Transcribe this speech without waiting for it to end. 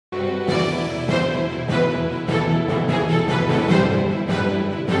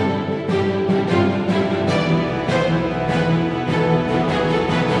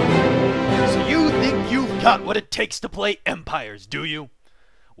got what it takes to play Empires, do you?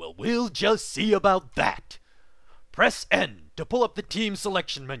 Well, we'll just see about that. Press N to pull up the team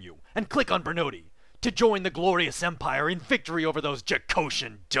selection menu and click on Bernotti to join the glorious Empire in victory over those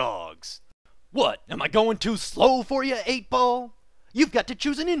Jakoshan dogs. What, am I going too slow for you, 8-Ball? You've got to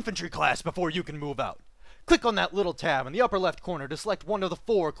choose an infantry class before you can move out. Click on that little tab in the upper left corner to select one of the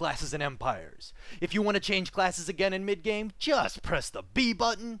 4 classes in Empires. If you want to change classes again in mid-game, just press the B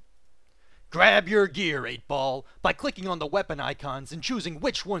button. Grab your gear, 8-Ball, by clicking on the weapon icons and choosing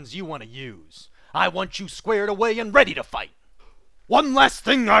which ones you want to use. I want you squared away and ready to fight. One last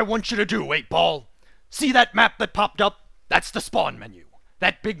thing I want you to do, 8-Ball. See that map that popped up? That's the spawn menu.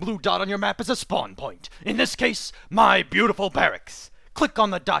 That big blue dot on your map is a spawn point. In this case, my beautiful barracks. Click on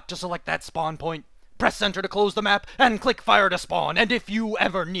the dot to select that spawn point. Press enter to close the map, and click fire to spawn. And if you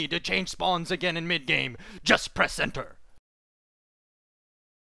ever need to change spawns again in mid-game, just press enter.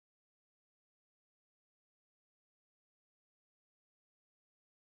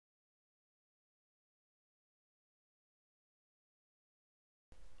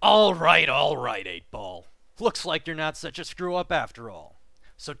 Alright, 8-Ball. Looks like you're not such a screw-up after all.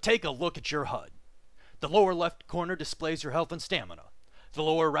 So take a look at your HUD. The lower left corner displays your health and stamina. The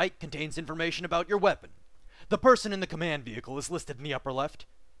lower right contains information about your weapon. The person in the command vehicle is listed in the upper left.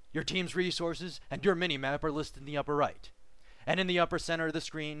 Your team's resources and your minimap are listed in the upper right. And in the upper center of the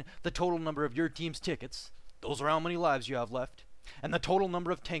screen, the total number of your team's tickets, those are how many lives you have left, and the total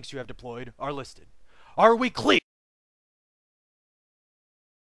number of tanks you have deployed are listed. Are we clear?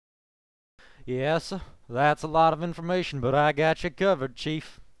 Yes, that's a lot of information, but I got you covered,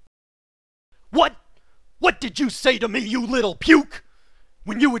 Chief. What? What did you say to me, you little puke?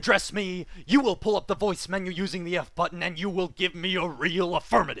 When you address me, you will pull up the voice menu using the F button and you will give me a real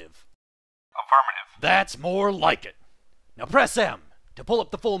affirmative. Affirmative. That's more like it. Now press M to pull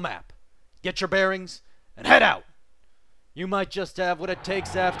up the full map. Get your bearings and head out. You might just have what it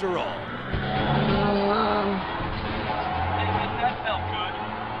takes after all.